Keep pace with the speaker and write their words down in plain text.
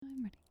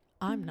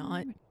I'm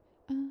not.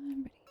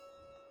 I'm ready.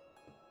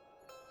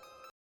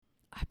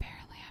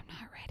 Apparently, I'm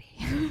not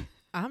ready.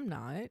 I'm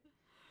not.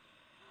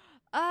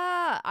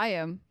 I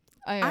am.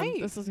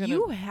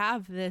 You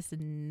have this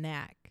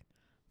knack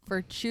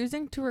for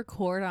choosing to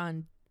record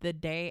on the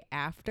day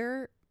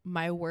after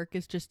my work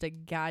is just a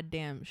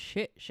goddamn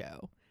shit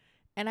show.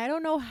 And I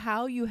don't know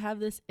how you have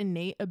this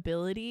innate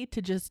ability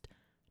to just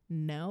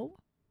know,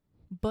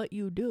 but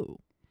you do.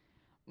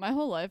 My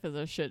whole life is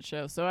a shit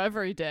show, so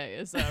every day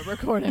is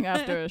recording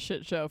after a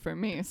shit show for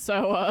me.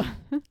 So,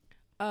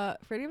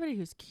 for anybody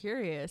who's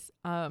curious,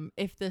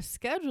 if the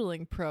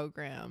scheduling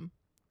program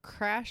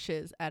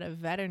crashes at a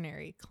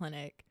veterinary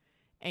clinic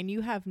and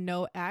you have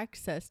no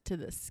access to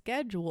the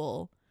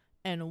schedule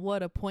and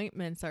what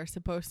appointments are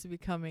supposed to be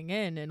coming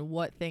in and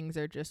what things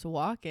are just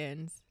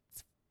walk-ins,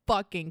 it's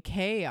fucking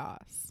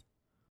chaos.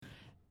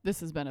 this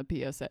has been a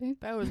PSA.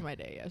 That was my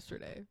day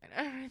yesterday. And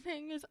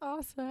everything is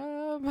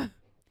awesome.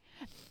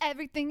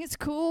 Everything is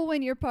cool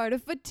when you're part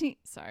of a team.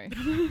 Sorry.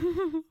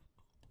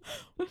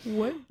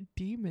 What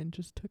demon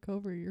just took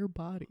over your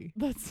body?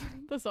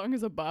 The song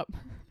is a bop.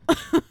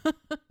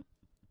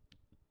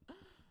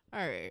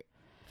 All right.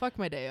 Fuck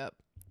my day up.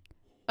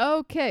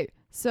 Okay,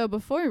 so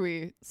before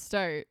we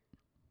start,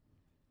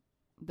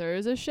 there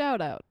is a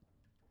shout out.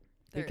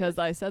 Because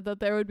I said that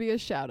there would be a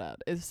shout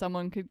out. If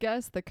someone could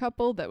guess the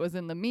couple that was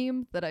in the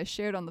meme that I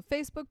shared on the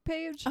Facebook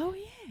page. Oh,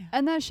 yeah.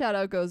 And that shout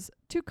out goes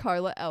to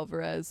Carla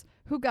Alvarez,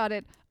 who got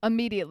it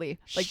immediately,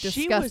 like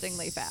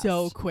disgustingly fast.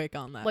 So quick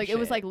on that. Like shit. it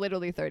was like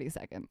literally 30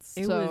 seconds.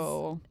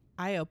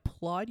 I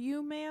applaud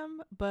you,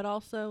 ma'am, but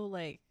also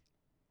like,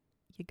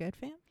 you good,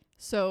 fam?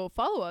 So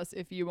follow us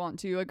if you want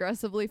to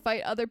aggressively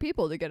fight other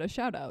people to get a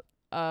shout out.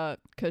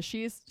 'Cause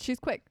she's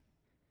quick.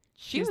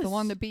 She's the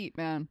one to beat,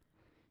 man.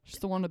 She's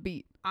the one to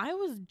beat. I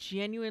was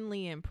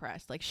genuinely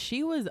impressed. Like,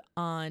 she was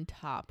on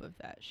top of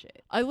that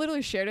shit. I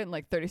literally shared it and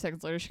like 30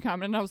 seconds later she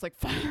commented and I was like,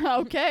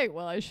 okay,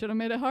 well I should have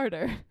made it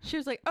harder. She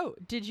was like, oh,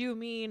 did you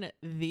mean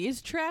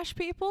these trash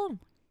people?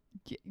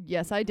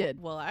 Yes, I did.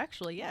 Well,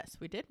 actually, yes,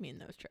 we did mean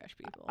those trash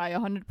people. I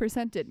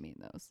 100% did mean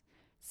those.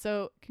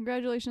 So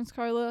congratulations,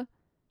 Carla.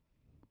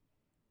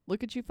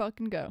 Look at you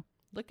fucking go.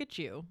 Look at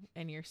you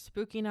and your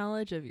spooky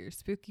knowledge of your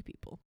spooky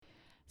people.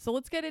 So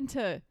let's get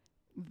into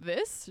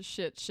this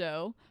shit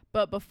show.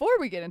 But before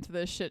we get into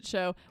this shit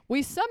show,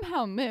 we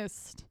somehow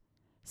missed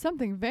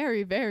something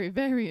very, very,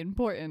 very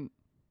important.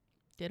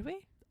 Did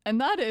we?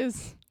 And that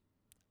is,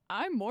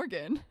 I'm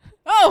Morgan.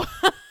 Oh!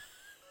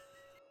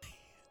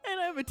 And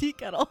I'm a tea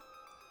kettle.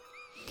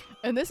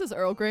 And this is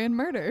Earl Grey and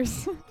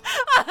Murders.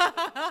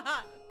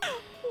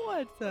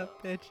 What's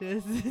up,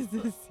 bitches?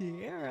 This is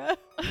Sierra.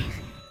 And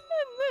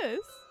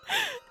this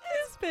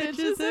is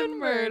Bitches and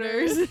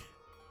Murders.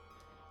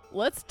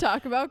 Let's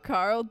talk about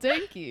Carl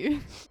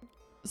Danke.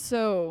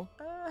 So,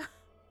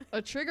 a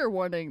trigger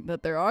warning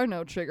that there are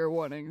no trigger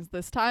warnings.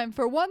 This time,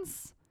 for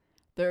once,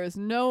 there is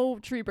no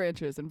tree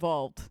branches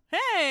involved.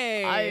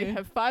 Hey! I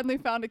have finally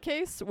found a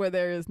case where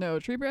there is no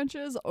tree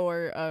branches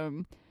or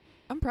I'm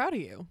proud of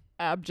you.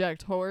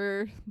 Abject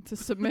horror to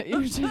submit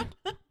you to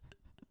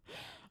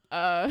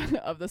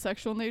of the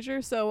sexual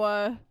nature.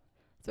 So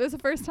it's the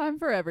first time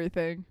for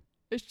everything.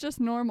 It's just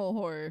normal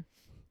horror.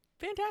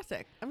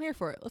 Fantastic. I'm here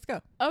for it. Let's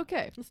go.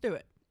 Okay. Let's do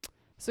it.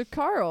 So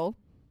Carl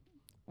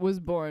was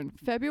born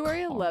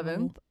February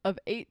 11th of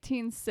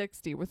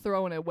 1860. We're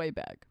throwing it way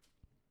back.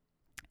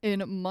 In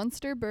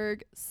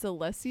Münsterberg,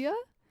 Silesia.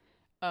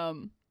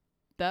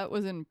 That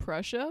was in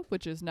Prussia,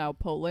 which is now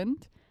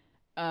Poland.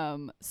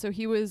 So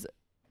he was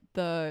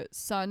the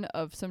son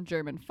of some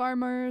German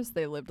farmers.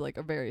 They lived like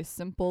a very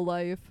simple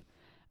life.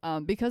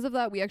 Because of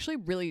that, we actually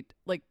really,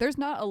 like, there's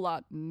not a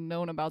lot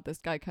known about this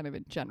guy kind of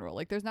in general.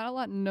 Like, there's not a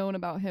lot known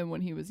about him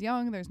when he was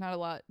young. There's not a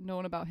lot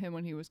known about him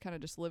when he was kind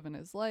of just living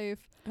his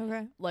life.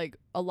 Okay. Like,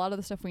 a lot of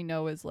the stuff we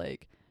know is,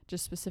 like,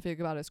 just specific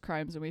about his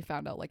crimes, and we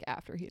found out, like,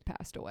 after he had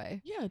passed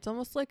away. Yeah, it's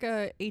almost like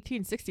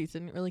 1860s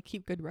didn't really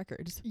keep good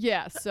records.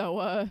 Yeah,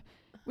 so,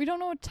 we don't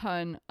know a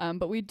ton,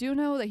 but we do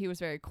know that he was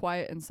very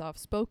quiet and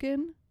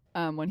soft-spoken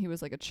when he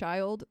was, like, a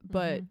child,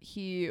 but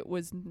he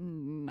was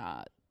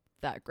not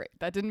that great.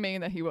 That didn't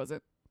mean that he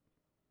wasn't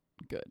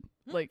good.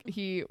 Like,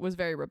 he was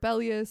very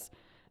rebellious.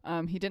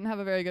 He didn't have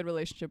a very good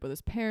relationship with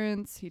his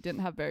parents. He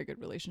didn't have very good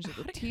relationship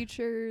with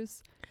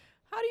teachers.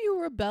 How do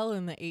you rebel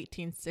in the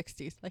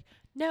 1860s? Like,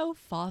 no,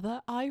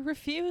 father, I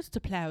refuse to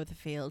plow the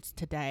fields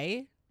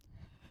today.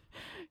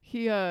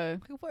 He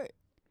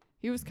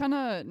was kind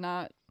of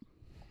not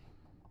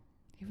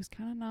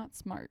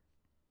smart.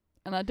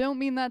 And I don't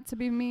mean that to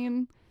be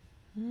mean,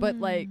 but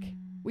like,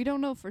 we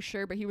don't know for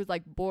sure, but he was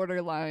like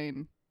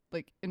borderline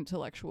like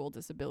intellectual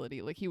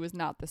disability. Like, he was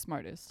not the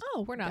smartest.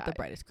 Oh, we're not the guy.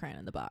 brightest crayon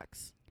in the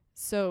box.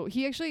 So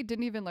he actually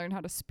didn't even learn how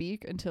to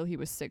speak until he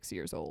was 6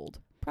 years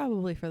old.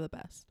 Probably for the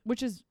best.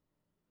 Which is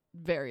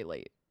very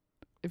late,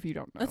 if you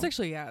don't know. That's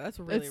actually, that's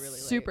really, it's really late.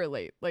 Super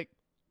late. Like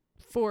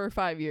 4 or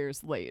 5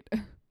 years late.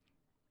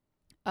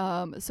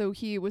 So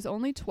he was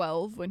only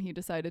 12 when he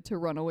decided to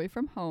run away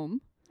from home.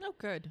 Oh,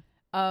 good.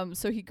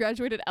 So he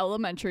graduated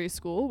elementary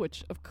school,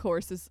 which of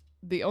course is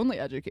the only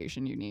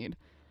education you need.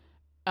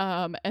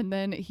 And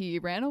then he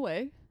ran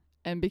away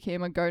and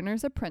became a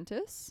gardener's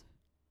apprentice.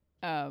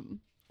 And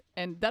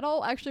that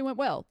all actually went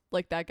well.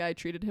 Like, that guy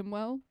treated him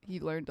well. He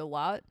learned a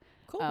lot.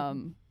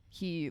 Cool.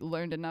 He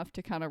learned enough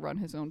to kind of run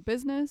his own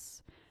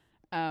business.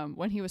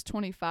 When he was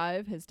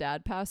 25, his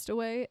dad passed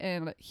away,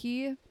 and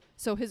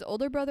so his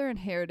older brother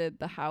inherited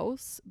the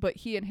house, but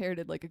he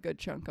inherited like a good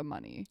chunk of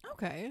money.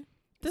 Okay.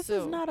 This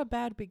So- is not a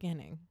bad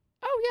beginning.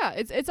 Oh yeah,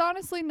 it's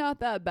honestly not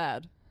that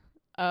bad.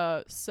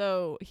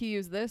 So he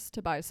used this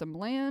to buy some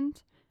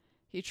land.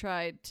 He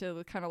tried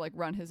to kind of like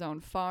run his own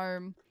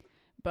farm,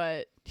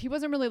 but he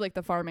wasn't really like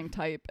the farming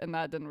type, and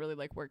that didn't really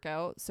like work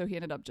out. So he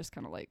ended up just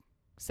kind of like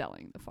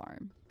selling the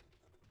farm.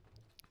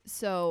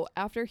 So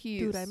after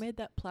Dude, I made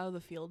that plow the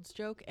fields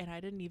joke, and I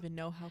didn't even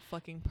know how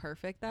fucking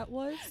perfect that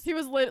was. he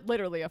was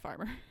literally a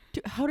farmer.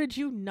 Dude, how did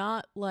you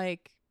not,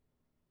 like,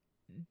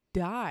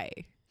 die?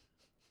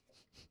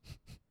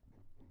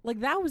 Like,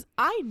 that was...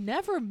 I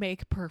never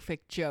make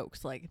perfect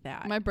jokes like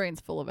that. My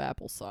brain's full of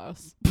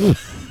applesauce.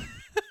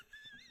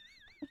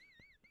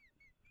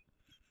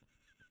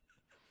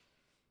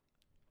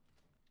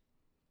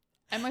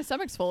 And my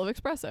stomach's full of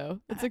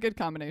espresso. It's a good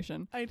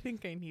combination. I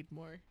think I need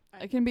more.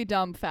 I can be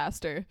dumb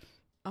faster.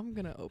 I'm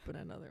gonna open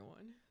another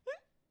one.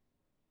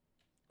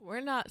 We're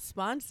not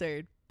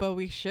sponsored, but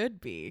we should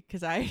be,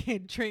 because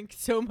I drink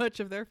so much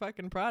of their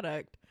fucking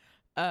product.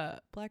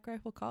 Black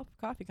Rifle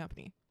Coffee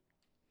Company.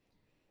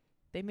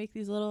 They make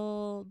these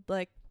little,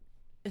 like,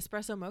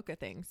 espresso mocha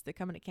things that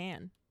come in a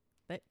can.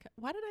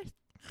 Why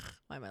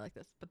am I like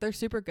this? But they're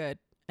super good,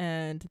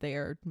 and they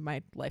are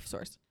my life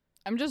source.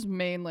 I'm just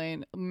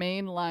mainlining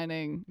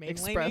Mainlining?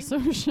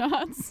 espresso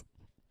shots.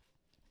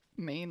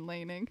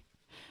 Mainlining.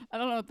 I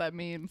don't know what that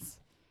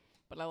means,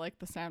 but I like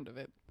the sound of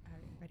it. All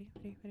right, ready?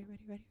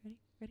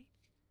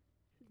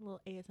 A little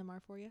ASMR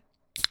for you.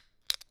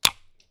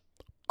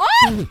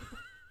 Ah!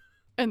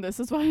 And this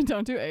is why I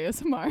don't do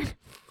ASMR.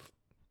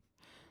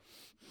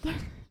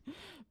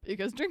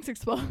 Because drinks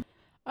explode.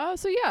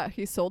 So yeah,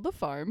 he sold the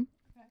farm.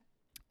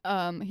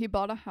 Okay. He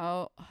bought a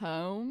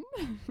home.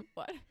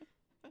 What?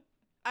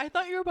 I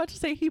thought you were about to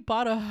say he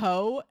bought a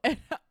hoe, and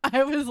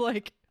I was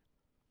like,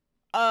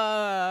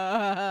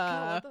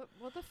 God,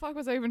 what the fuck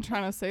was I even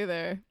trying to say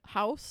there?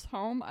 House?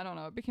 Home? I don't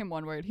know. It became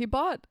one word. He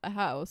bought a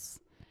house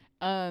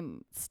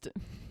on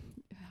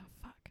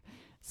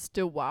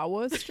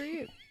Stiwawa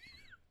Street.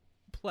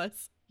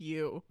 Plus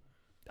you.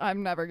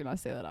 I'm never gonna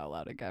say that out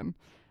loud again.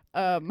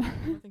 I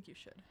don't think you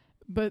should.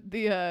 But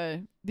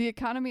the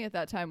economy at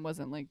that time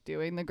wasn't like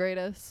doing the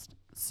greatest,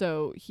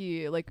 so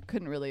he like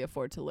couldn't really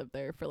afford to live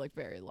there for like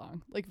very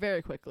long. Like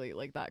very quickly,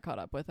 like that caught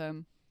up with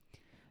him.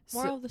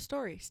 Moral of the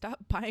story: stop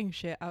buying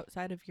shit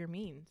outside of your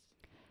means.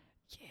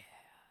 Yeah.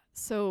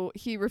 So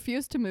he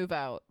refused to move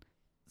out.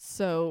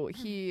 So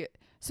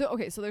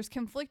there's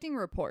conflicting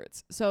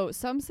reports. So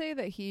some say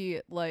that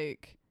he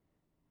like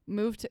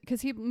moved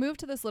because he moved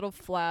to this little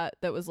flat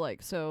that was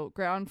like, so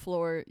ground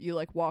floor, you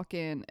like walk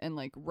in, and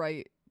like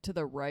right to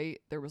the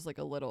right there was like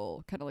a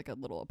little kind of like a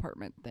little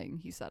apartment thing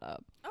he set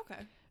up.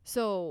 Okay.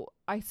 So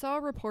I saw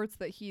reports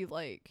that he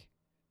like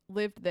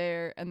lived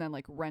there and then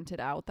like rented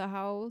out the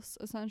house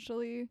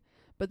essentially.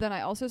 But then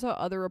I also saw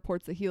other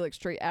reports that he like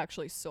straight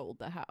actually sold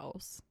the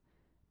house,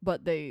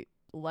 but they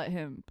let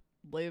him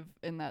live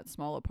in that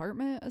small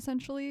apartment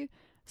essentially.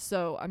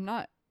 So I'm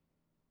not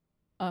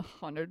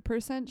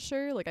 100%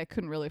 sure. Like I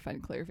couldn't really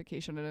find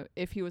clarification on it,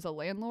 if he was a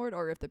landlord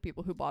or if the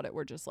people who bought it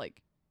were just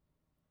like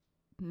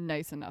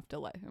nice enough to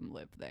let him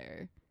live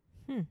there.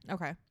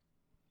 Okay.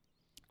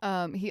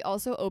 He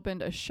also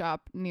opened a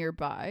shop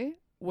nearby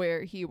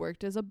where he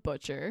worked as a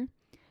butcher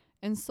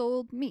and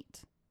sold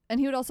meat. And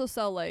he would also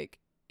sell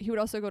he would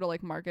also go to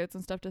like markets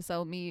and stuff to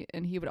sell meat,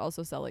 and he would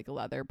also sell like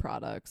leather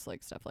products,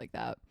 like stuff like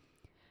that.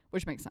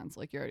 Which makes sense.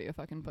 Like you're already a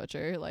fucking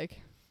butcher,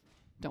 like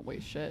don't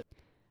waste shit.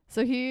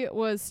 So he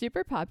was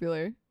super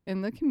popular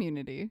in the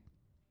community.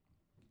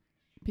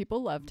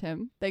 People loved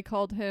him. They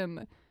called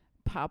him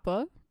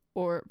Papa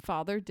or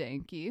Father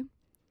Danky.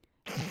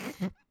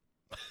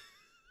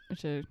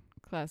 Which are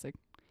classic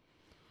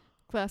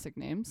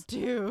names.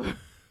 Dude.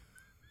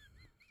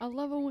 I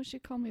love it when she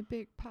called me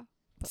Big Papa.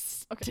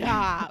 Okay.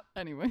 Stop.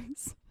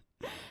 Anyways.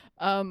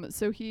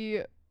 So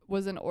he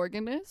was an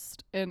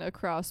organist and a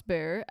cross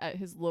bearer at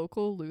his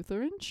local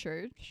Lutheran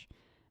church.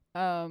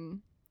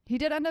 He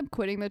did end up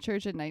quitting the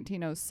church in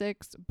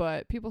 1906,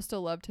 but people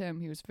still loved him.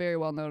 He was very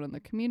well known in the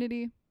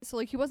community. So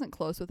like he wasn't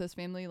close with his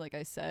family, like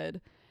I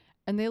said.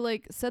 And they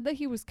like said that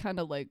he was kind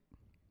of like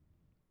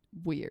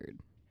weird.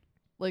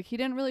 Like he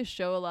didn't really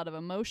show a lot of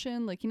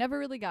emotion. Like he never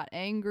really got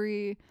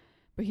angry,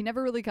 but he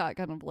never really got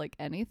kind of like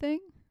anything.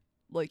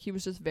 Like he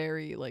was just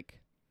very like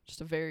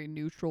just a very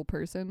neutral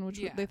person, which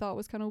they thought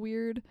was kind of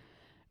weird.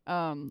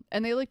 And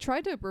they like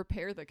tried to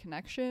repair the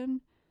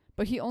connection,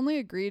 but he only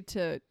agreed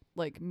to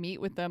like meet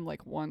with them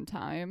like one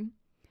time.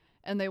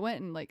 And they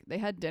went and like they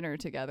had dinner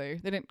together.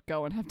 They didn't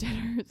go and have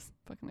dinner. It's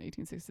fucking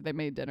 1860. They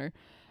made dinner.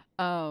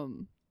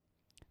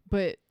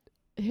 But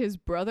his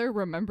brother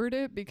remembered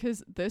it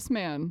because this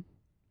man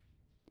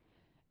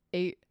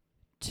ate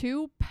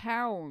 2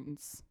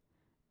 pounds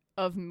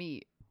of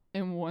meat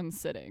in one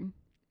sitting.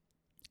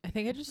 I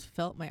think I just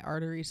felt my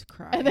arteries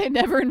cry. And they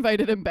never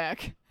invited him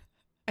back.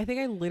 I think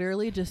I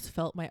literally just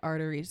felt my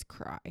arteries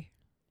cry.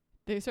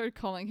 They started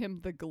calling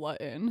him the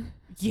glutton.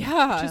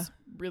 Yeah. Which is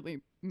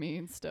really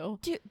mean still.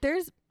 Dude,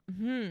 there's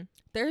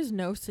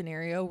no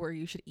scenario where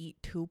you should eat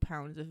 2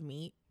 pounds of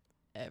meat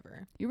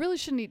ever. You really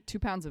shouldn't eat 2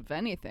 pounds of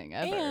anything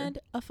ever. And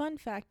a fun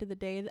fact of the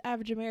day, the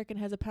average American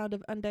has a pound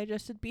of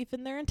undigested beef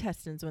in their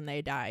intestines when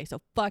they die.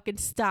 So fucking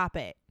stop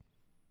it.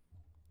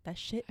 That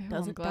shit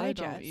doesn't I'm glad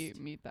digest. I don't eat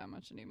meat that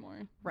much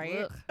anymore.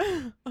 Right?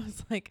 I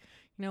was like,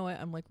 you know what?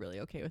 I'm like really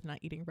okay with not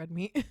eating red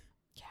meat.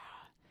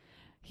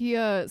 He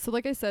so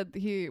like I said,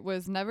 he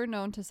was never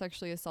known to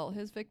sexually assault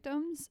his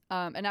victims.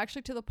 And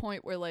actually to the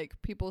point where like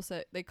people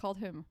said they called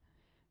him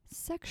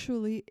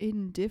sexually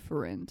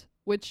indifferent,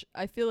 which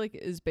I feel like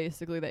is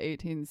basically the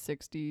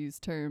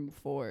 1860s term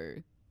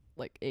for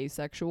like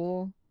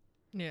asexual.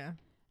 Yeah.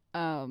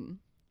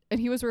 And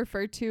he was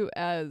referred to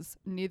as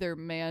neither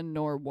man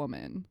nor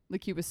woman.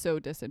 Like he was so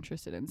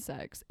disinterested in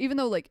sex. Even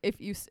though like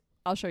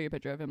I'll show you a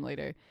picture of him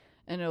later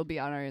and it'll be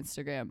on our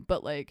Instagram,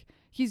 but like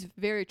he's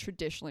very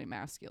traditionally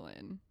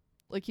masculine.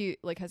 Like he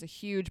like has a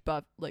huge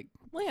buff like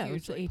huge, it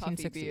was the puffy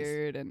 1860s.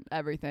 beard and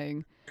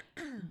everything.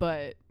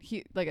 But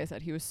he, like I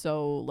said, he was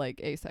so like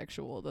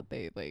asexual that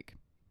they like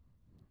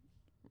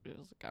it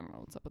was like, I don't know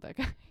what's up with that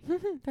guy.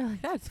 They're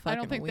like, that's fucking I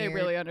don't think weird. they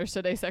really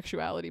understood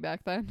asexuality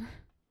back then.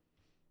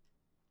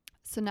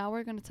 So now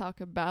we're going to talk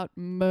about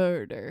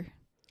murder.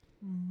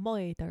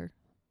 Murder.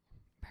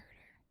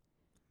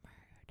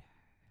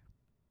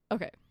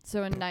 Okay, so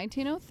in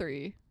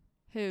 1903,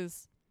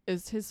 his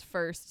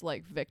first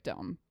like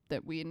victim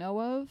that we know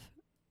of.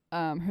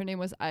 Her name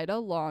was Ida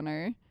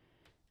Launer.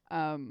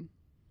 And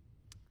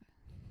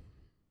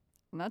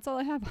that's all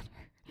I have on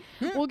her.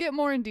 We'll get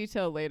more in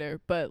detail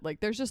later, but like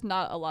there's just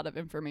not a lot of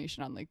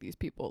information on like these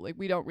people. Like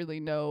we don't really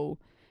know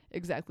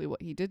exactly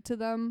what he did to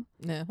them.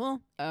 Yeah,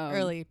 well,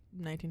 early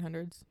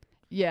 1900s.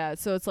 Yeah,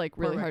 so it's like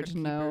really Poor hard to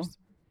record know. keepers.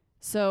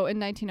 So in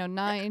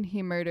 1909,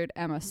 he murdered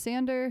Emma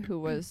Sander, who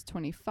was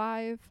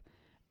 25.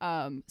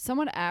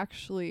 Someone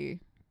actually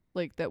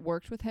like that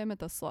worked with him at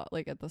the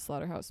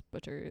slaughterhouse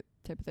butcher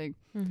type of thing,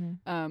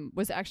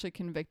 was actually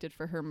convicted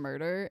for her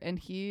murder, and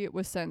he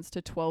was sentenced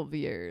to 12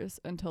 years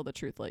until the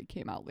truth like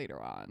came out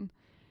later on.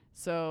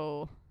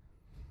 So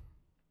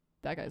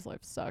that guy's life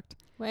sucked.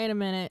 Wait a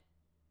minute.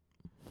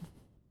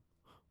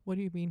 What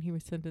do you mean he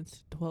was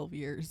sentenced to 12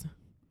 years?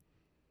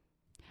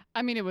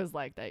 I mean, it was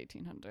like the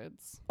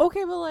 1800s.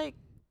 Okay, but like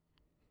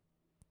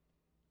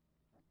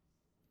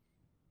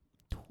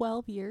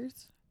 12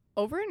 years?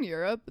 Over in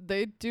Europe,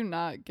 they do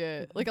not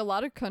get, like a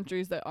lot of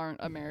countries that aren't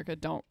America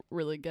don't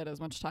really get as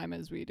much time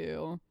as we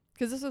do.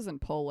 Because this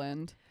isn't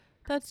Poland.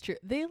 That's true.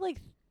 They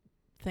like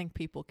think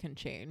people can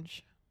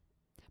change.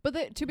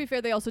 But to be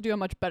fair, they also do a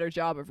much better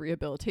job of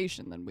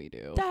rehabilitation than we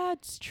do.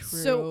 That's true.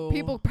 So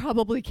people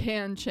probably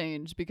can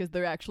change because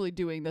they're actually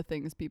doing the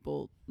things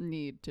people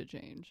need to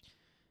change.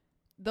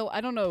 Though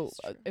I don't know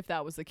if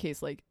that was the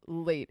case like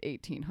late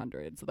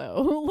 1800s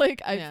though.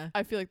 Like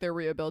I feel like their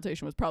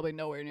rehabilitation was probably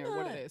nowhere near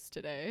what it is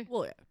today.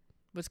 Well, yeah.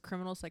 Was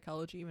criminal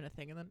psychology even a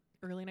thing in the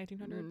early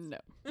 1900s?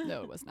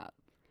 No, it was not.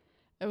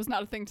 It was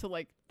not a thing till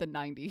like the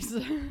 90s.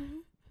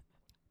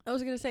 I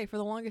was going to say, for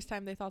the longest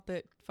time, they thought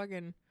that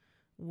fucking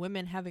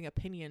women having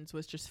opinions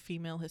was just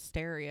female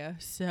hysteria.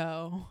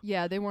 So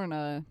yeah, they weren't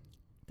the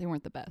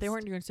best. They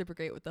weren't doing super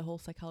great with the whole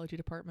psychology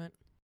department.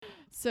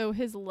 So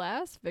his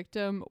last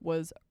victim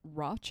was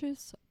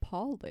Rochus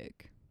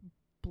Pollock.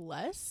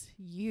 Bless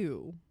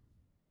you.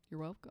 You're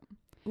welcome.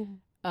 Ooh.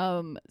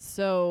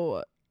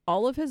 So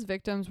all of his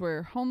victims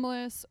were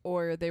homeless,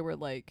 or they were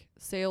like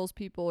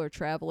salespeople or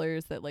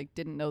travelers that like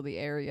didn't know the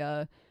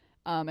area.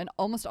 And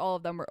almost all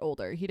of them were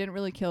older. He didn't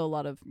really kill a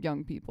lot of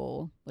young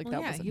people. Like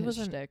that wasn't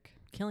his shtick.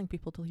 Killing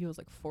people till he was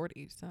like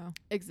 40. So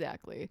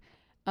exactly.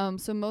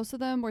 So most of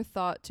them were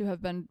thought to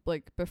have been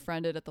like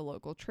befriended at the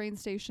local train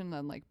station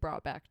and like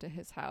brought back to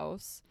his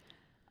house,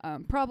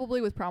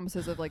 probably with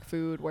promises of like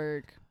food,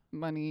 work,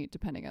 money,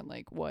 depending on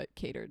like what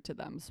catered to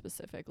them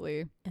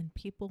specifically. And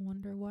people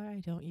wonder why I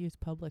don't use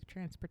public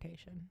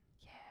transportation.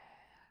 Yeah.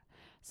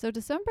 So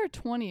December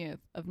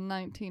 20th of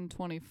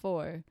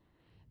 1924,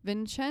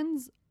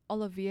 Vincenz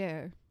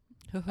Olivier,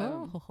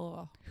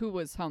 who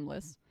was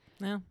homeless,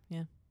 yeah,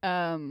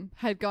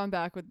 had gone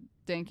back with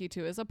Danke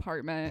to his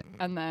apartment,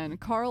 and then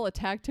Carl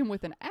attacked him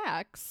with an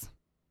axe.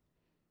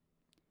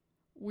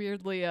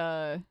 Weirdly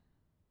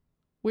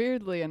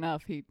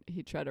enough, he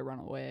tried to run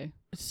away.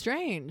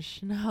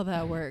 Strange how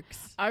that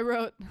works. I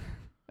wrote,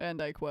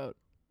 and I quote,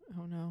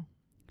 "Oh no,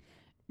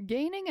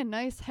 gaining a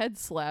nice head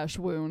slash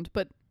wound,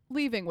 but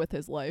leaving with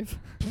his life."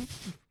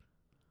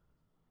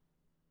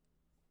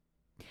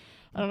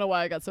 I don't know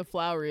why I got so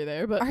flowery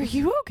there, but are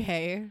you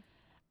okay?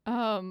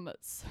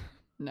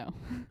 No.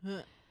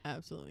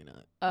 Absolutely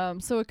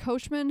not. So a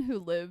coachman who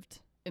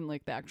lived in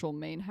like the actual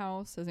main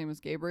house, his name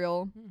was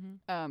Gabriel.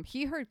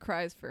 He heard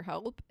cries for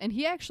help, and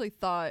he actually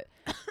thought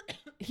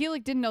he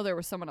like didn't know there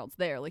was someone else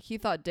there. Like he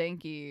thought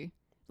Danke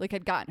like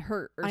had gotten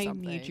hurt or I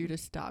something. need you to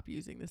stop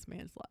using this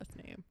man's last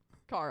name.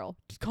 Carl.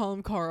 Just call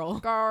him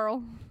Carl.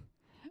 Carl.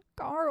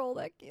 Carl,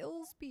 that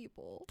kills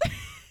people.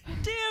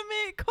 Damn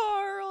it,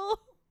 Carl.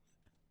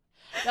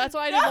 That's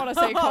why I didn't want to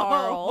say No.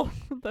 Carl.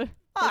 That's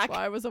Fuck.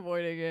 why I was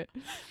avoiding it.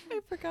 I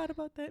forgot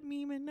about that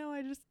meme, and now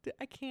I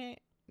can't.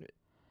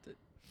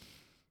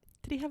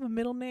 Did he have a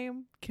middle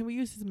name? Can we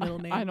use his middle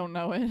name? I don't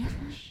know it.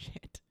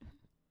 Shit.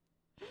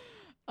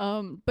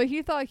 But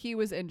he thought he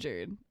was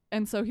injured.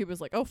 And so he was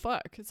like, oh,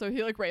 fuck. So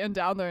he like ran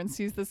down there and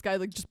sees this guy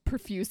like just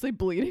profusely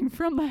bleeding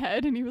from the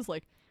head. And he was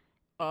like,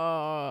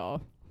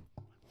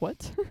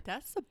 what?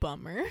 That's a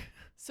bummer.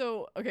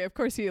 So, okay, of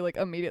course he like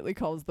immediately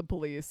calls the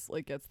police,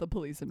 like gets the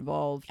police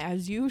involved.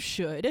 As you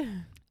should.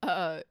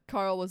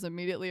 Carl was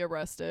immediately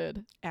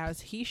arrested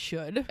As he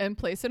should. and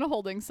placed in a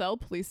holding cell.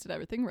 Police did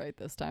everything right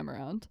this time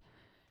around.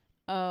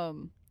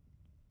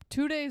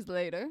 2 days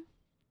later,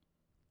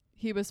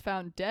 he was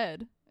found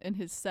dead in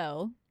his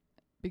cell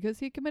because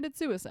he committed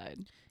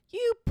suicide.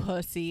 You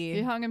pussy.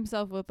 He hung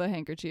himself with a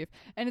handkerchief.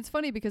 And it's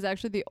funny because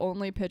actually the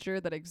only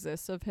picture that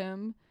exists of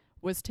him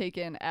was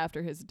taken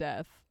after his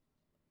death,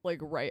 like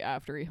right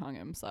after he hung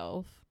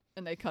himself,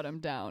 and they cut him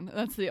down.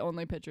 That's the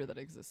only picture that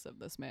exists of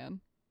this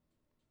man.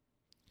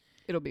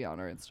 It'll be on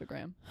our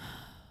Instagram.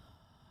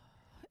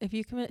 If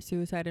you commit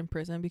suicide in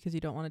prison because you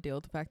don't want to deal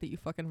with the fact that you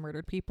fucking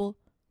murdered people,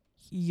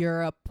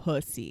 you're a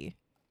pussy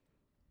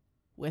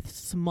with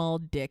small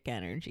dick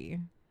energy.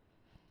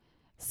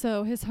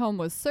 So his home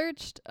was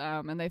searched,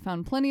 and they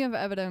found plenty of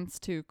evidence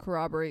to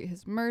corroborate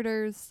his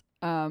murders.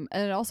 And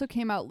it also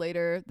came out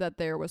later that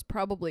there was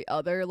probably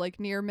other like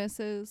near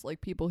misses, like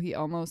people he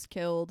almost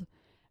killed.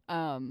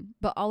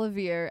 But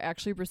Olivier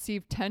actually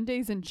received 10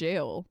 days in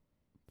jail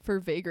for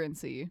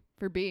vagrancy,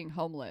 for being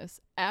homeless,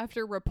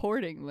 after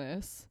reporting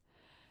this.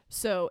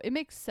 So it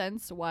makes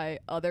sense why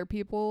other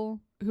people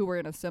who were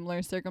in a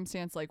similar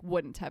circumstance like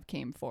wouldn't have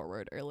came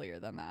forward earlier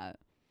than that.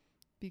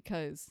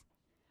 Because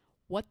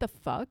what the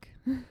fuck?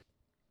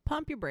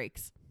 Pump your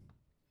brakes.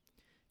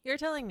 You're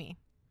telling me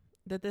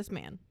that this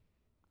man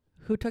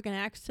who took an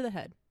axe to the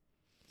head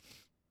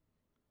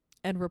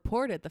and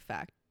reported the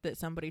fact that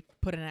somebody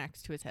put an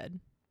axe to his head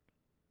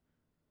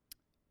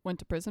Went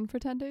to prison for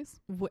 10 days?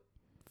 Well,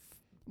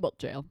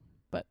 jail,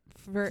 but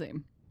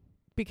same.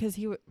 Because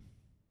he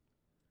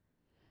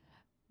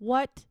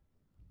what?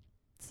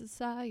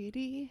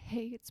 Society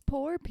hates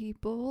poor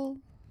people.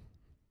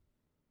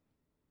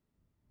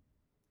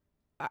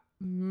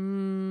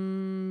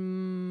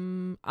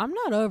 I'm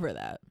not over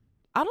that.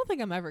 I don't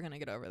think I'm ever going to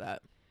get over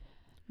that.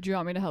 Do you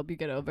want me to help you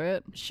get over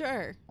it?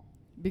 Sure.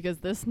 Because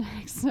this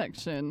next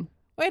section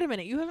Wait a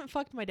minute. You haven't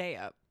fucked my day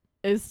up.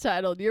 is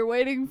titled, You're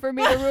Waiting for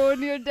Me to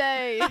Ruin Your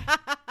Day.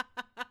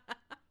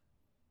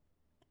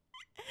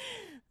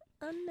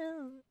 Oh,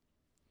 no.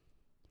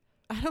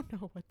 I don't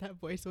know what that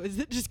voice was.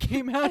 It just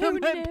came out Oh,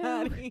 of my no.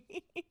 body.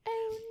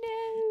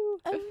 Oh,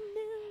 no. Oh,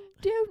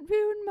 no. Don't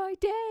ruin my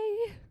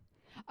day.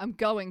 I'm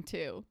going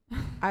to.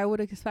 I would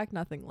expect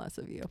nothing less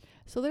of you.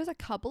 So there's a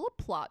couple of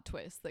plot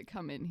twists that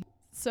come in.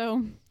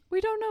 So we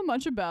don't know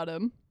much about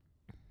him.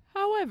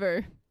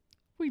 However,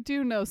 we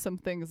do know some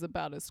things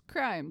about his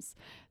crimes.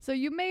 So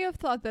you may have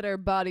thought that our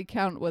body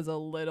count was a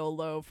little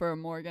low for a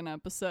Morgan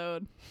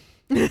episode.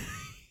 I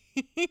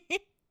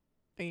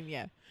mean,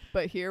 yeah.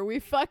 But here we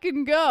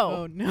fucking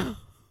go. Oh, no.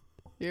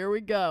 Here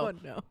we go. Oh,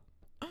 no.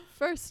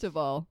 First of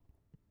all,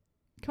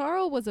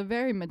 Carl was a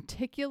very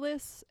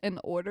meticulous and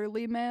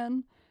orderly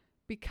man.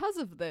 Because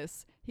of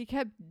this, he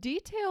kept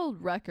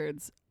detailed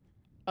records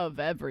of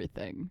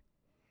everything,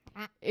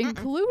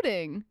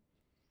 including,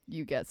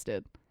 you guessed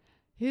it,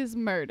 his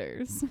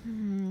murders.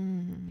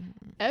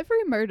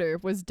 Every murder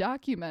was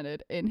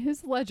documented in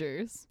his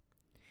ledgers.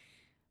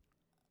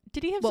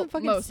 Did he have Well, some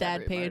fucking most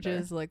sad every murder.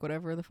 pages, like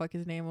whatever the fuck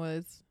his name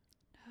was?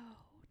 No.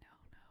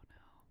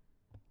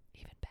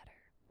 Even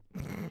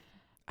better.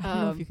 I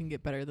don't know if you can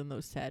get better than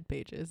those sad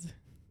pages.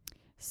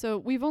 So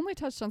we've only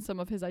touched on some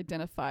of his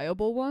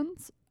identifiable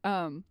ones,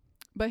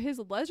 but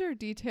his ledger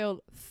detailed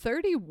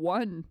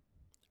 31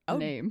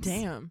 names.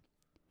 Damn.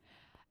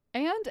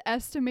 And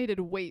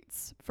estimated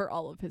weights for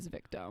all of his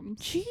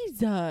victims.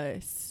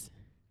 Jesus.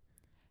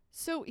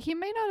 So he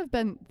may not have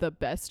been the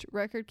best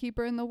record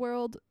keeper in the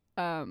world.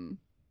 And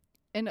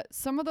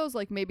some of those,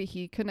 like, maybe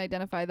he couldn't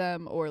identify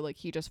them, or like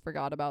he just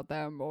forgot about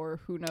them,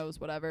 or who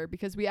knows, whatever,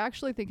 because we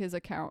actually think his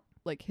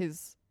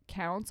his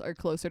counts are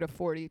closer to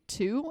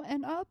 42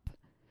 and up.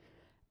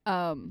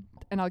 And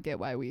I'll get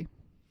why we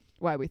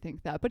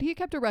think that. But he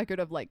kept a record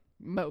of like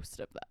most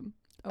of them.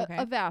 Okay.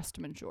 A vast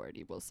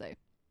majority, we'll say.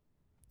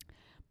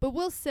 But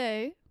we'll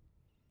say,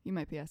 you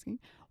might be asking,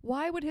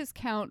 why would his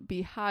count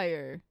be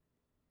higher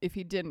if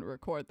he didn't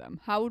record them?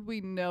 How would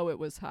we know it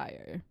was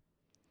higher?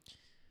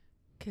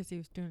 Because he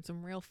was doing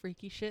some real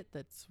freaky shit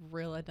that's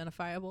real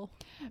identifiable.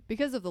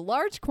 Because of the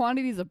large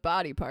quantities of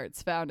body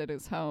parts found at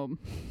his home.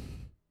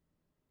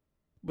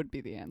 Would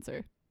be the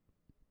answer.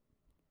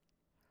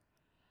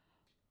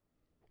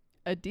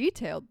 A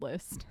detailed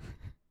list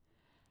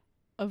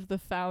of the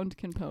found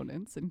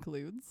components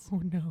includes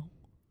Oh, no.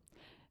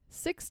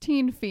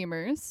 16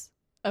 femurs,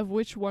 of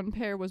which one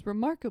pair was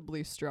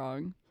remarkably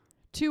strong.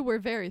 2 were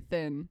very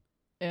thin,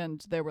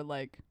 and there were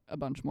like a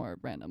bunch more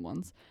random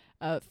ones.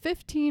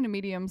 15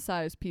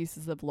 medium-sized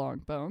pieces of long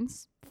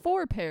bones,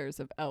 4 pairs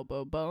of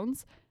elbow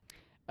bones,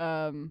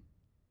 7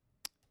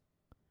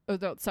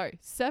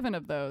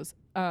 of those,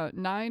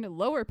 9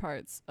 lower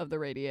parts of the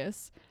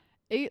radius,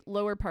 8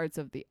 lower parts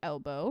of the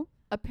elbow,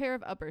 a pair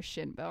of upper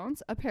shin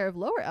bones, a pair of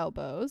lower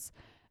elbows,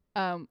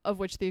 of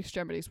which the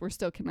extremities were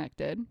still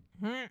connected,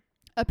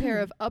 a pair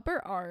of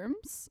upper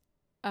arms,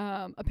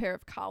 a pair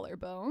of collar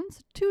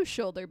bones, 2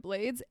 shoulder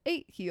blades,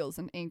 8 heels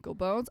and ankle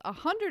bones,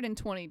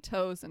 120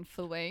 toes and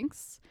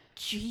phalanx,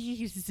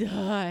 Jesus.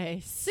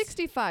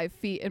 65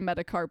 feet in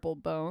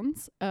metacarpal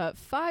bones,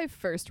 5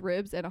 first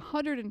ribs, and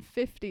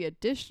 150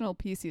 additional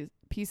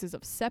pieces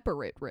of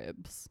separate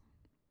ribs,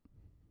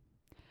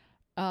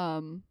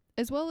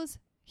 as well as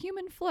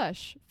human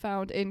flesh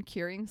found in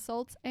curing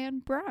salts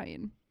and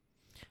brine.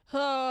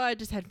 Oh, I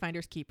just had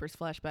Finders Keepers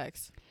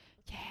flashbacks.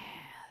 Yeah.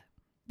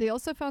 They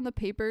also found the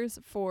papers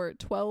for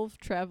 12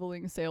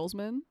 traveling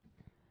salesmen.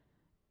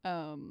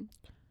 So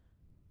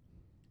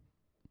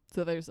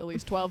there's at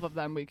least 12 of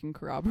them we can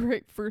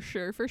corroborate for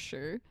sure.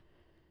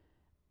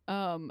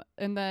 And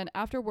then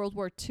after World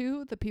War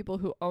II, the people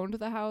who owned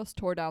the house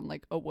tore down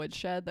like a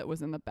woodshed that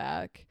was in the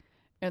back,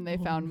 and they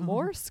found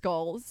more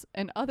skulls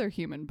and other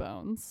human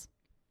bones.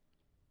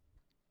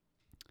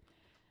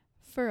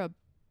 For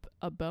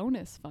a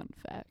bonus fun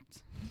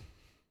fact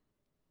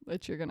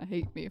that you're gonna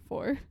hate me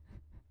for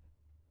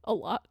a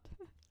lot.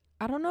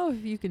 I don't know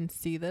if you can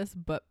see this,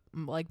 but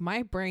like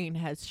my brain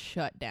has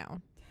shut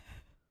down.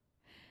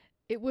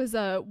 It was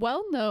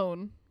well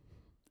known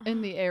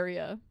in the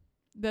area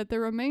that the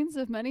remains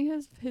of many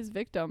of his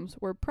victims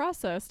were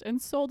processed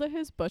and sold at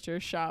his butcher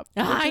shop,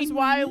 which is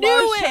why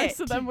large chunks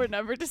of them were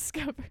never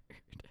discovered.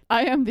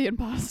 I am the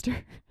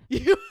imposter.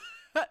 You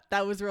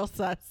that was real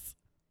sus.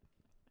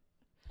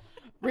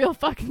 Real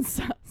fucking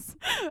sus.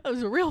 That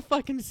was real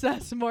fucking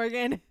sus,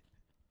 Morgan.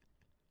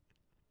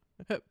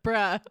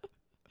 Bruh.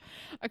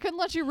 I couldn't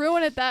let you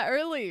ruin it that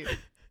early.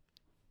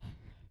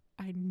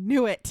 I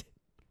knew it.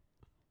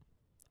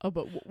 Oh,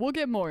 but we'll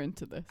get more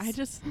into this. I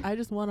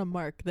just want to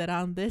mark that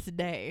on this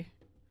day,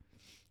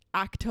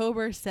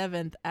 October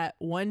 7th at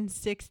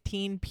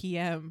 1:16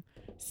 p.m.,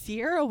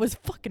 Sierra was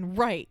fucking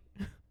right.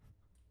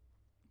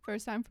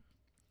 First time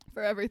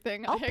for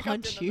everything. I'll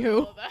punch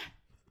you.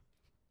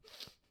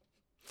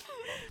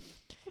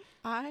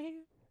 I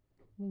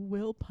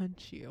will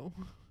punch you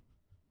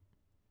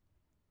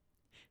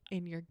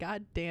in your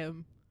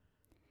goddamn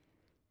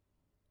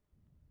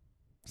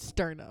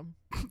sternum.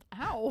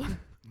 Ow.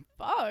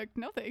 Fuck.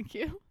 No, thank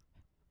you.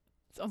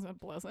 Sounds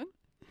unpleasant.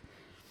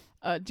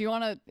 Do you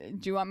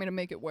want me to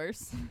make it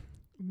worse?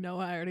 No,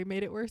 I already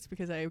made it worse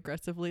because I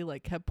aggressively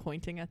like kept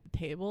pointing at the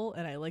table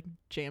and I like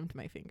jammed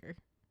my finger.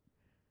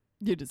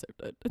 You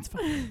deserved it. It's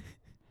fine.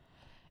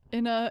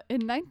 In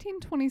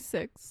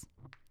 1926,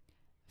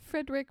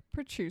 Frederick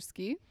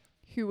Petruski,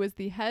 who was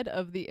the head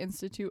of the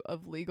Institute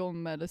of Legal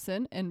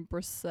Medicine in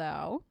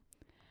Breslau,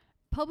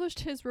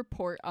 published his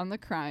report on the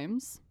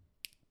crimes.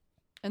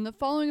 And the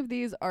following of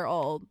these are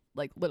all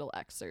like little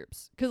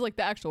excerpts because like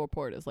the actual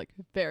report is like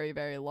very,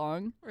 very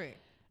long. Right.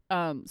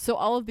 So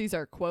all of these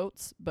are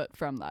quotes, but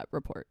from that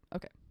report.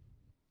 Okay.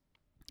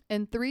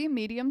 In 3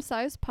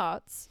 medium-sized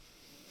pots,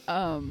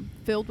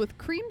 filled with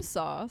cream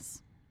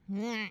sauce,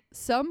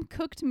 some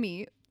cooked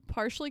meat,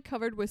 partially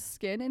covered with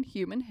skin and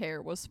human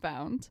hair, was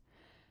found.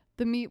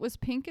 The meat was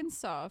pink and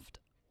soft.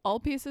 All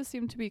pieces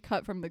seemed to be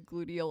cut from the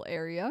gluteal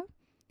area.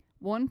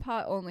 One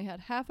pot only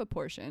had half a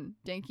portion.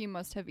 Danke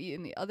must have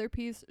eaten the other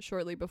piece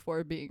shortly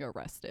before being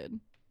arrested.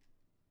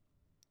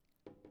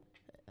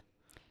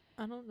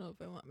 I don't know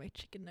if I want my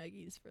chicken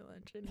nuggies for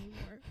lunch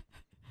anymore.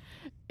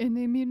 In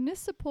the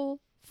municipal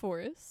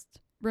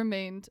forest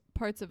remained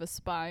parts of a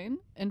spine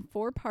and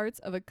 4 parts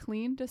of a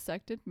clean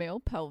dissected male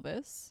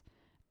pelvis,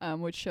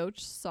 which showed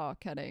saw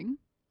cutting.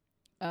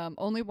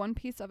 Only 1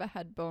 piece of a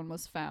head bone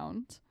was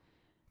found.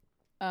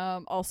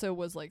 Also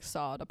was like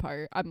sawed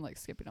apart. I'm like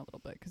skipping a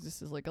little bit because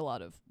this is like a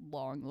lot of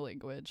long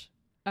language.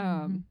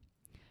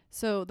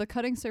 So the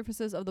cutting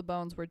surfaces of the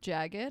bones were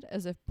jagged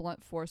as if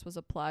blunt force was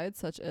applied,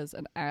 such as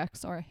an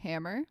axe or a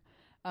hammer.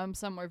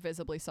 Some were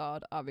visibly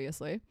sawed,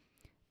 obviously.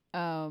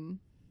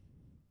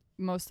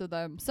 Most of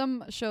them,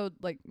 some showed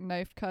like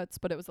knife cuts,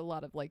 but it was a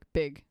lot of like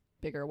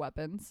bigger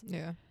weapons.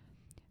 Yeah.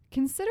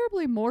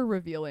 Considerably more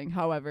revealing,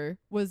 however,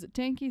 was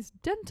Danke's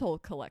dental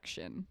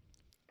collection.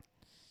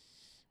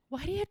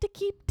 Why do you have to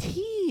keep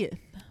teeth?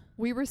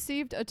 We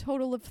received a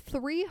total of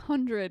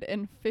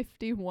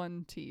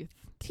 351 teeth.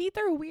 Teeth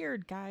are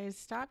weird, guys.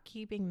 Stop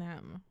keeping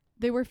them.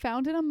 They were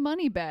found in a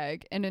money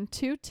bag and in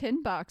 2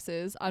 tin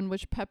boxes on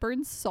which pepper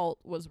and salt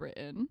was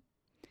written,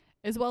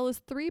 as well as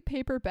 3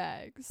 paper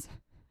bags.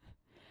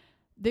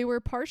 They were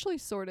partially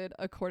sorted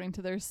according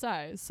to their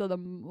size, so the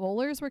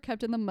molars were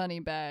kept in the money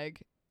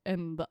bag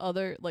and the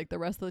other, like the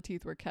rest of the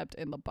teeth were kept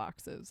in the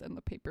boxes and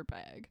the paper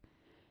bag.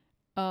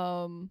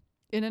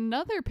 In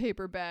another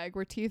paper bag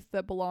were teeth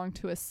that belonged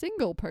to a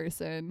single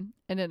person,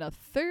 and in a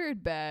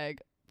third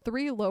bag,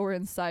 3 lower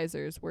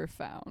incisors were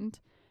found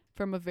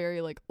from a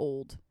very like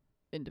old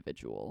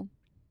individual.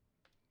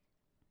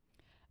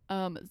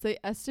 They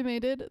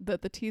estimated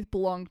that the teeth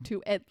belonged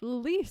to at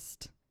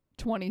least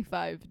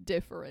 25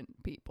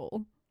 different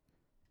people.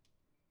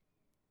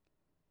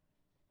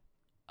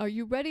 Are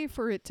you ready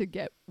for it to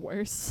get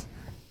worse?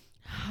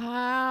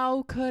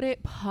 How could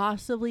it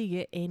possibly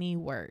get any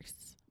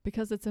worse?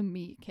 Because it's a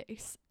me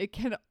case. It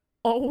can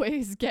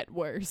always get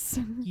worse.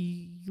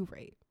 You're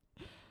right.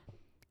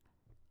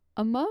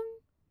 Among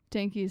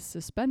Danke's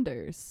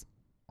suspenders,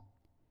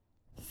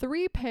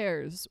 3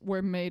 pairs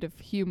were made of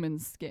human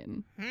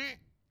skin.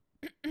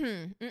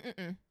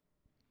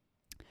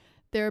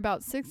 They're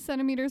about 6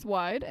 centimeters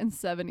wide and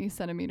 70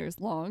 centimeters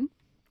long.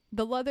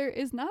 The leather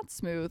is not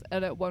smooth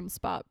and at one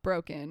spot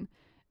broken.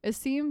 It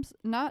seems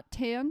not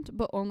tanned,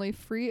 but only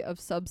free of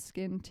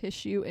subskin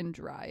tissue and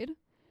dried.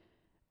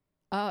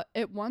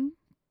 At one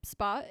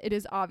spot, it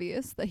is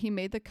obvious that he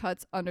made the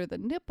cuts under the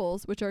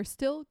nipples, which are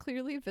still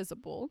clearly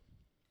visible.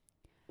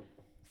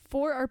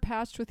 4 are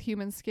patched with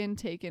human skin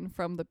taken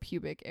from the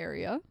pubic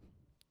area.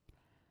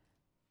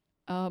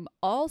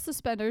 All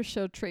suspenders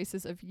showed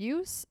traces of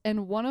use,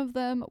 and one of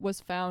them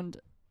was found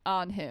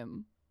on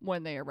him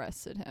when they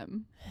arrested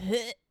him.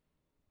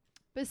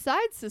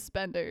 Besides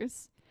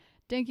suspenders,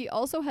 Danke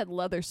also had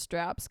leather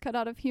straps cut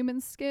out of human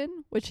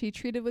skin, which he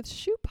treated with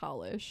shoe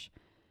polish.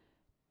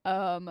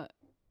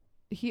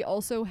 He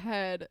also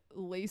had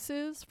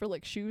laces for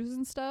like shoes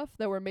and stuff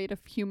that were made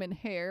of human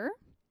hair.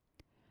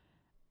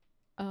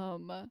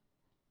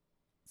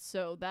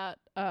 So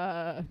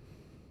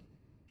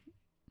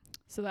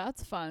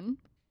that's fun.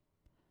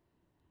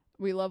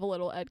 We love a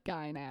little Ed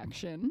Gein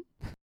action.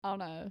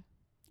 On a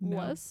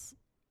less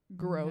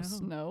gross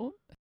note,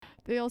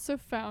 they also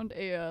found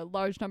a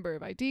large number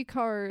of ID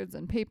cards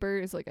and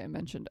papers, like I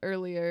mentioned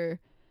earlier.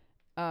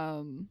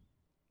 And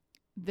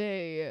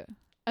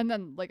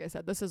then, like I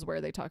said, this is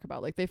where they talk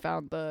about, like, they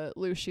found the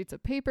loose sheets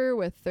of paper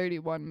with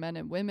 31 men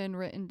and women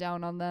written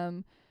down on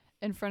them.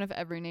 In front of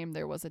every name,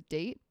 there was a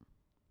date.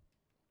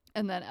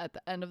 And then at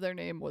the end of their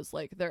name was,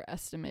 like, their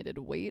estimated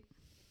weight.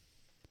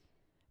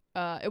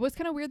 It was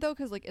kind of weird, though,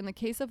 because, like, in the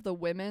case of the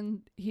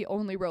women, he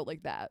only wrote,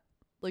 like, that.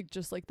 Like,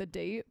 just, like, the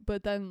date.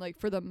 But then, like,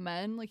 for the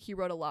men, like, he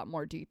wrote a lot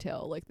more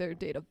detail. Like, their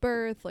date of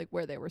birth, like,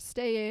 where they were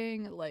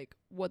staying, like,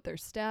 what their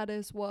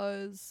status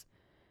was.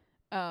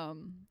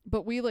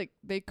 But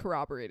they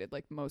corroborated,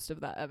 like, most of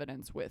that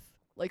evidence with,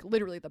 like,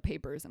 literally the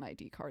papers and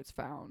ID cards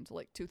found,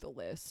 like, to the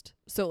list.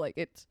 So,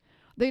 like,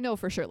 they know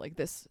for sure, like,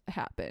 this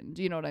happened.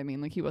 You know what I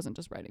mean? Like, he wasn't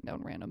just writing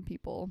down random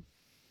people.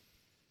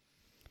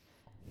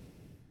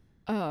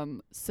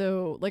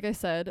 So, like I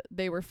said,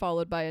 they were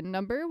followed by a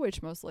number,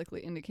 which most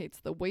likely indicates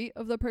the weight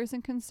of the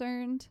person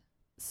concerned.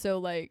 So,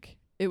 like,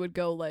 it would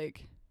go,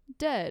 like,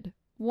 dead,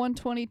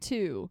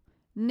 122,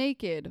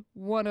 naked,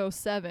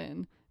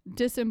 107,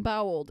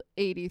 disemboweled,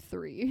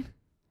 83.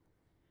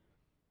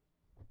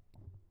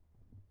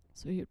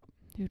 So he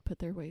would put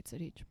their weights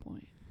at each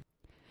point.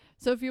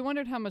 So if you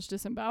wondered how much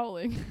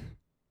disemboweling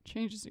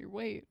changes your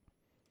weight,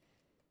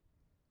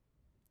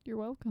 you're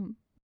welcome.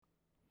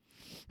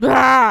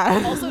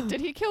 Also,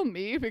 did he kill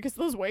me? Because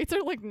those weights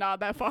are, like, not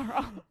that far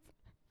off.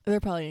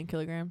 They're probably in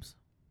kilograms.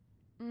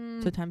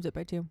 So times it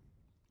by 2.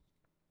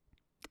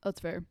 That's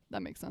fair.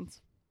 That makes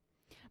sense.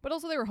 But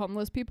also, they were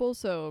homeless people,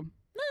 so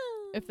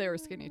if they were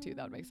skinny too,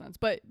 that would make sense.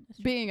 But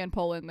being in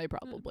Poland, they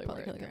probably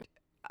were.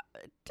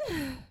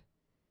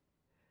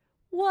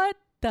 What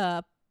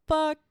the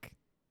fuck?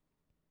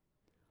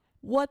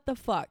 What the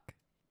fuck?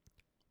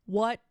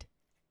 What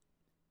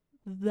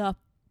the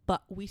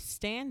fuck? We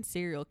stand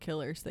serial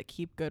killers that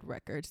keep good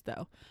records,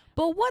 though.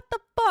 But what the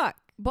fuck?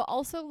 But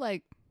also,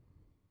 like,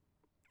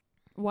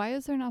 why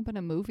has there not been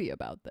a movie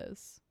about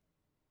this?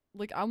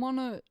 Like, I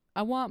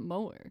want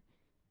more.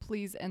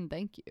 Please and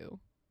thank you.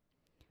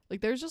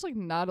 Like, there's just, like,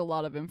 not a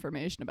lot of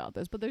information about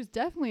this, but there's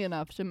definitely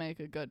enough to make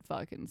a good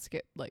fucking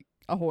like,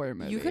 a horror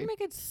movie. You could make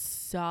a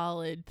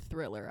solid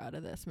thriller out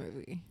of this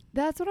movie.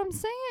 That's what I'm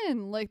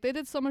saying. Like, they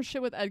did so much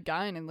shit with Ed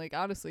Gein, and, like,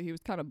 honestly, he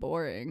was kind of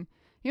boring.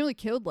 He only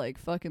killed, like,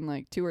 fucking,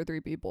 like, 2 or 3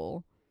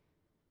 people.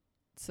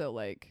 So,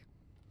 like,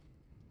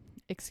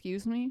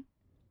 excuse me?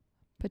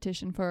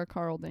 Petition for a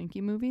Carl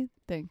Danke movie?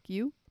 Thank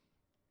you.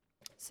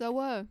 So,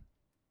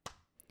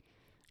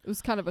 it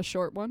was kind of a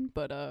short one,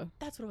 but,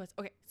 That's what it was.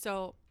 Okay,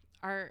 so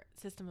our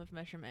system of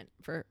measurement,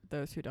 for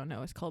those who don't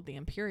know, is called the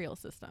imperial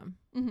system.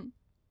 Mm-hmm.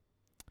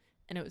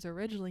 And it was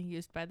originally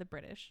used by the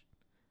British.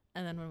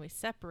 And then when we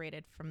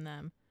separated from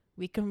them,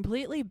 we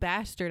completely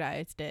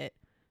bastardized it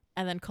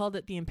and then called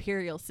it the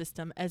imperial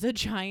system as a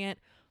giant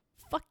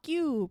fuck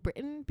you,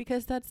 Britain,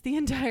 because that's the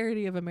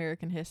entirety of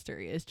American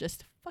history, is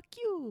just fuck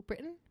you,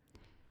 Britain.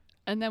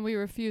 And then we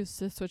refused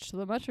to switch to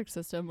the metric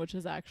system, which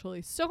is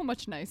actually so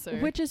much nicer.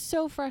 Which is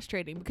so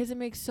frustrating because it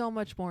makes so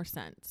much more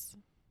sense.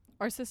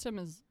 Our system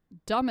is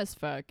dumb as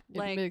fuck.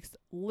 Like, it makes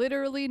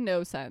literally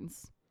no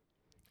sense.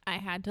 I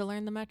had to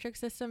learn the metric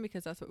system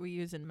because that's what we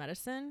use in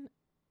medicine.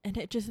 And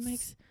it just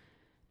makes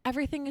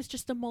everything is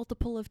just a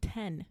multiple of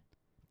 10.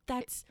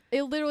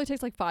 It literally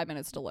takes like 5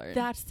 minutes to learn.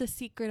 That's the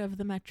secret of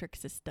the metric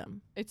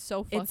system. It's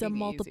so fucking It's a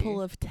multiple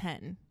easy. of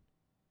 10.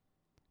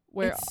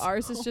 Where it's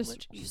ours so is just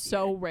much easier.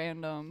 so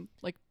random.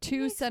 Like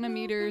 2 makes no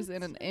centimeters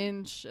in sense. an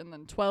inch, and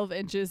then 12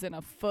 inches in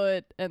a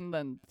foot, and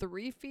then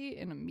 3 feet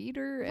in a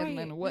meter, and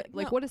then Right. what? Yeah,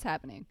 Like, no. what is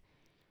happening?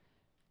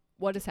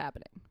 What is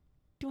happening?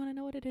 Do you want to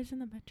know what it is in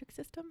the metric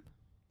system?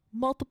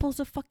 Multiples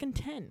of fucking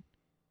 10.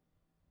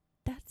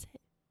 That's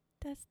it.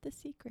 That's the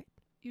secret.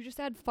 You just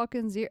add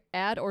fucking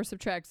add or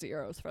subtract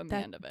zeros from the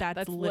end of it.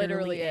 That's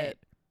literally it.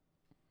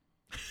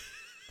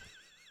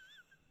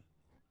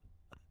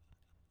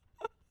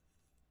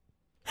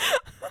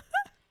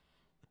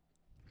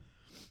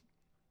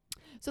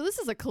 So this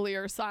is a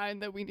clear sign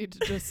that we need to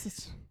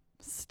just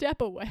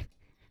step away.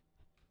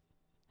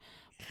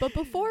 But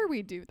before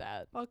we do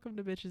that, Welcome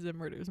to Bitches and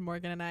Murders.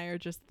 Morgan and I are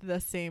just the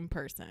same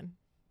person.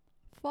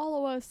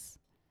 follow us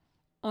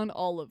on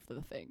all of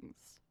the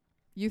things.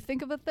 You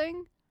think of a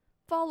thing?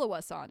 Follow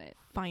us on it.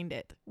 Find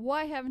it.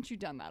 Why haven't you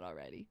done that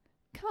already?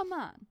 Come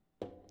on.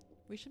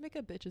 We should make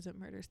a Bitches and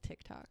Murders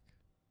TikTok.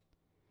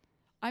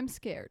 I'm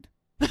scared.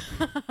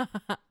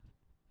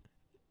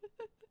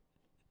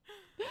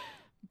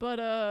 But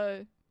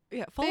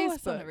Yeah, follow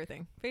us on Facebook.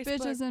 everything. Facebook.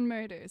 Bitches and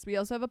Murders. We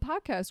also have a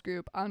podcast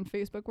group on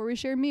Facebook where we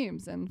share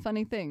memes and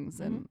funny things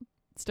and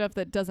stuff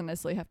that doesn't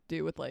necessarily have to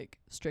do with like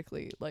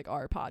strictly like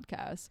our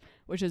podcast,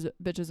 which is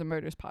Bitches and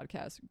Murders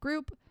podcast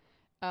group.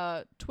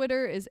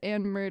 Twitter is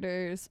and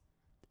Murders.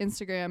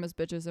 Instagram is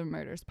Bitches and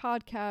Murders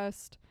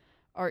podcast.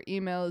 Our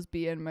email is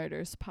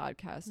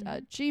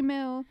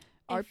bnmurderspodcast@gmail.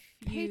 Our If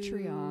you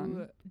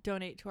Patreon.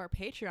 donate to our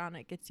Patreon,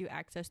 it gets you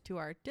access to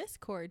our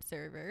Discord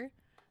server,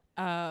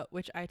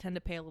 which I tend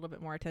to pay a little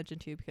bit more attention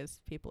to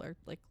because people are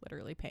like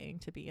literally paying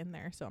to be in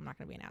there. So I'm not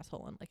going to be an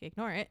asshole and like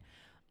ignore it.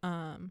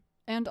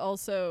 And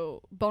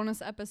also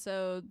bonus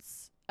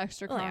episodes,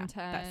 extra Oh, yeah,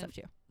 content, that stuff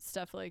too.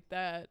 stuff like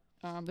that.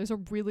 There's a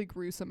really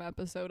gruesome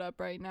episode up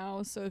right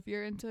now, so if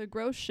you're into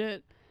gross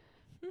shit,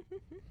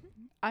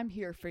 I'm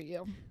here for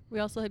you. We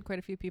also had quite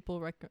a few people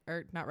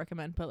not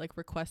recommend, but like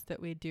request that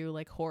we do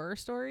like horror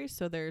stories.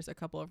 So there's a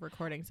couple of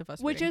recordings of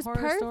us Which reading is horror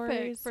perfect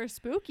stories. for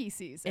spooky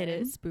season. It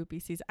is spooky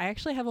season. I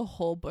actually have a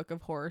whole book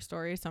of horror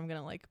stories, so I'm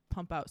gonna like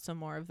pump out some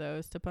more of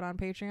those to put on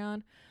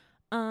Patreon.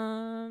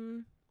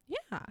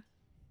 Yeah.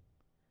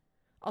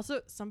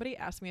 Also, somebody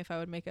asked me if I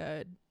would make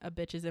a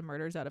Bitches and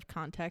Murders out of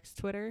context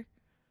Twitter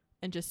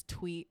and just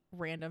tweet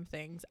random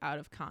things out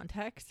of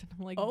context. And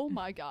I'm like, Oh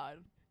my god.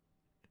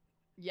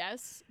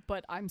 Yes,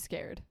 but I'm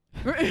scared.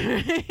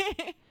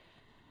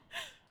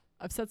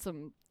 I've said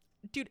some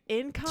dude,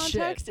 in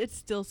context, it's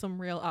still some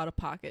real out of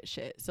pocket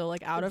shit. So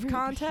like out of Really is.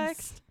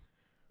 context,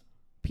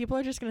 people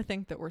are just gonna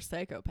think that we're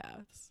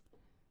psychopaths.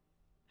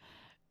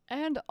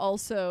 And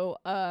also,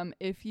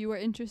 if you are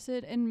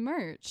interested in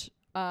merch,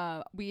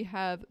 we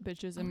have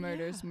Bitches and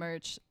Murders yeah.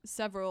 merch.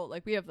 Several,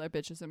 like we have like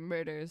Bitches and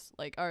Murders,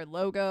 like our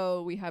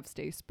logo. We have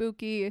Stay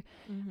Spooky.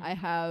 I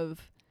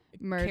have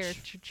merch.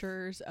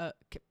 Caricatures. I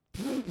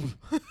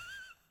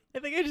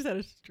think I just had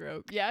a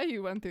stroke. Yeah,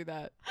 you went through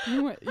that.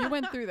 You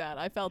went through that.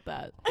 I felt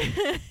that.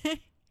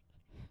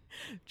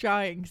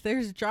 Drawings.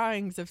 There's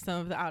drawings of some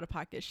of the out of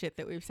pocket shit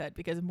that we've said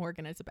because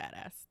Morgan is a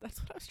badass.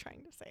 That's what I was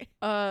trying to say.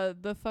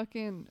 The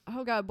fucking,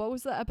 oh god, what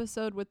was the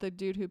episode with the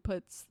dude who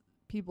puts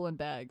people in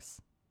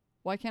bags?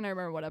 Why can't I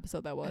remember what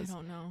episode that was? I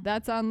don't know.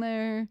 That's on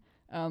there.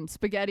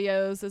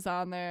 SpaghettiOs is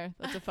on there.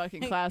 That's a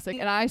fucking classic.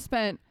 And I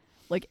spent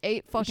like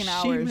 8 fucking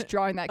hours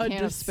drawing that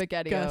can of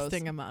SpaghettiOs.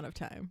 Disgusting amount of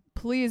time.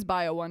 Please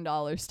buy a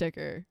 $1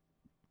 sticker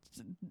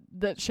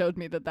that showed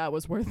me that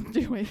was worth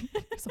doing.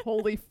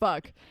 Holy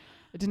fuck.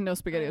 I didn't know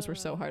SpaghettiOs were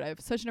so hard. I have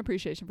such an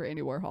appreciation for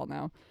Andy Warhol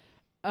now.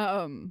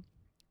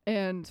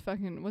 And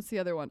fucking, what's the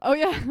other one? Oh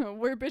yeah,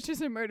 we're Bitches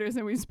and Murders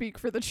and we speak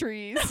for the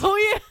trees. Oh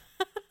yeah.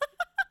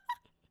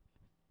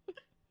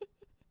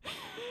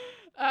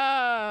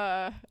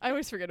 I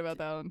always forget about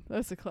that one.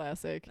 That's a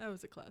classic. That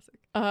was a classic.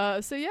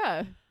 So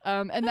yeah.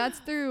 And that's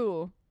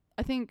through,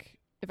 I think,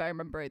 if I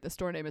remember right, the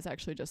store name is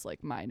actually just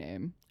like my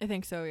name. I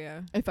think so,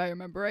 yeah. If I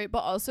remember right. But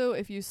also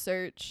if you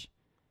search,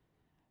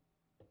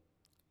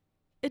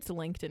 It's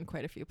linked in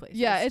quite a few places.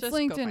 yeah, it's Just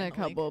linked go in find a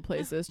the link. couple of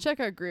places. Check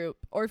our group.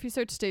 Or if you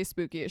search Stay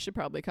Spooky, it should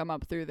probably come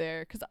up through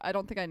there. Because I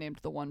don't think I named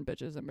the one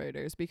Bitches and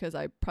Murders because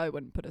I probably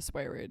wouldn't put a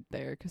swear word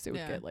there because it would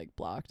Yeah. get like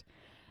blocked.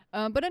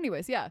 But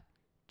anyways, yeah.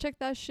 Check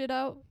that shit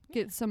out.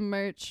 Get some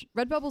merch.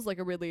 Redbubble's like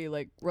a really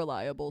like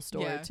reliable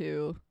store Yeah.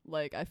 too.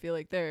 Like I feel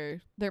like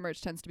their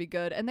merch tends to be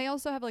good. And they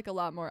also have like a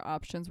lot more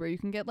options where you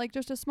can get like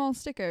just a small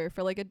sticker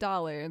for like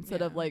 $1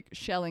 instead of Yeah. like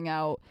shelling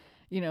out,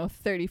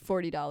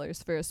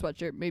 $30-$40 for a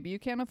sweatshirt maybe you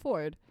can't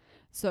afford.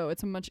 So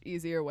it's a much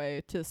easier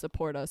way to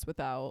support us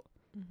without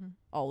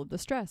all of the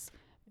stress.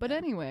 But Yeah.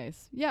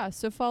 anyways, yeah,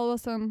 so follow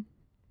us on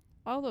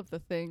all of the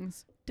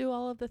things. Do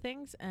all of the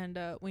things, and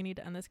we need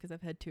to end this because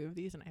I've had 2 of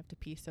these and I have to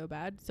pee so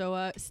bad.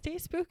 So stay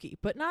spooky,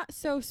 but not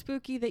so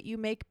spooky that you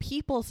make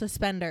people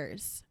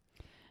suspenders.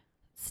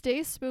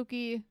 Stay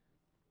spooky,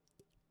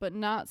 but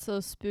not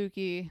so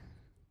spooky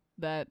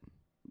that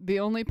the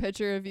only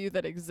picture of you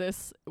that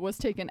exists was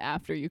taken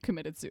after you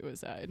committed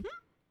suicide.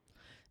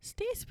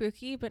 Stay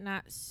spooky, but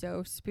not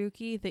so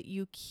spooky that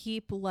you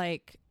keep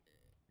like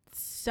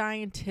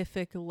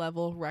scientific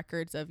level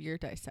records of your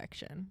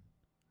dissection.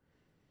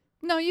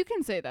 No, you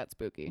can say that's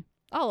spooky.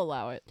 I'll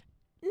allow it.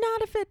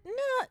 Not if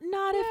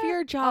if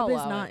your job I'll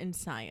is allow not it. in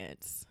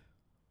science.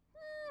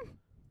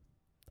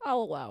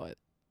 I'll allow it.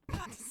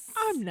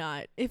 I'm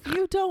not. If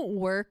you don't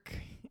work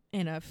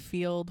in a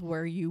field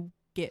where you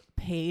get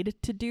paid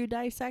to do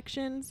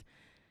dissections,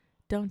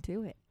 don't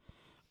do it.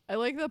 I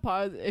like the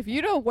pause. If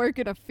you don't work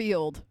in a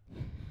field,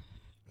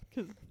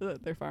 because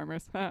they're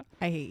farmers. I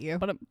hate you.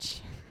 But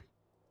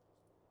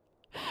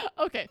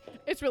okay,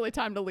 it's really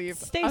time to leave.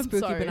 Stay I'm spooky,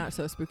 sorry. but not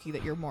so spooky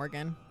that you're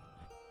Morgan.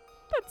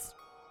 That's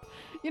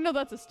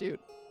astute.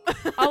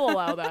 I'll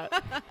allow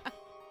that.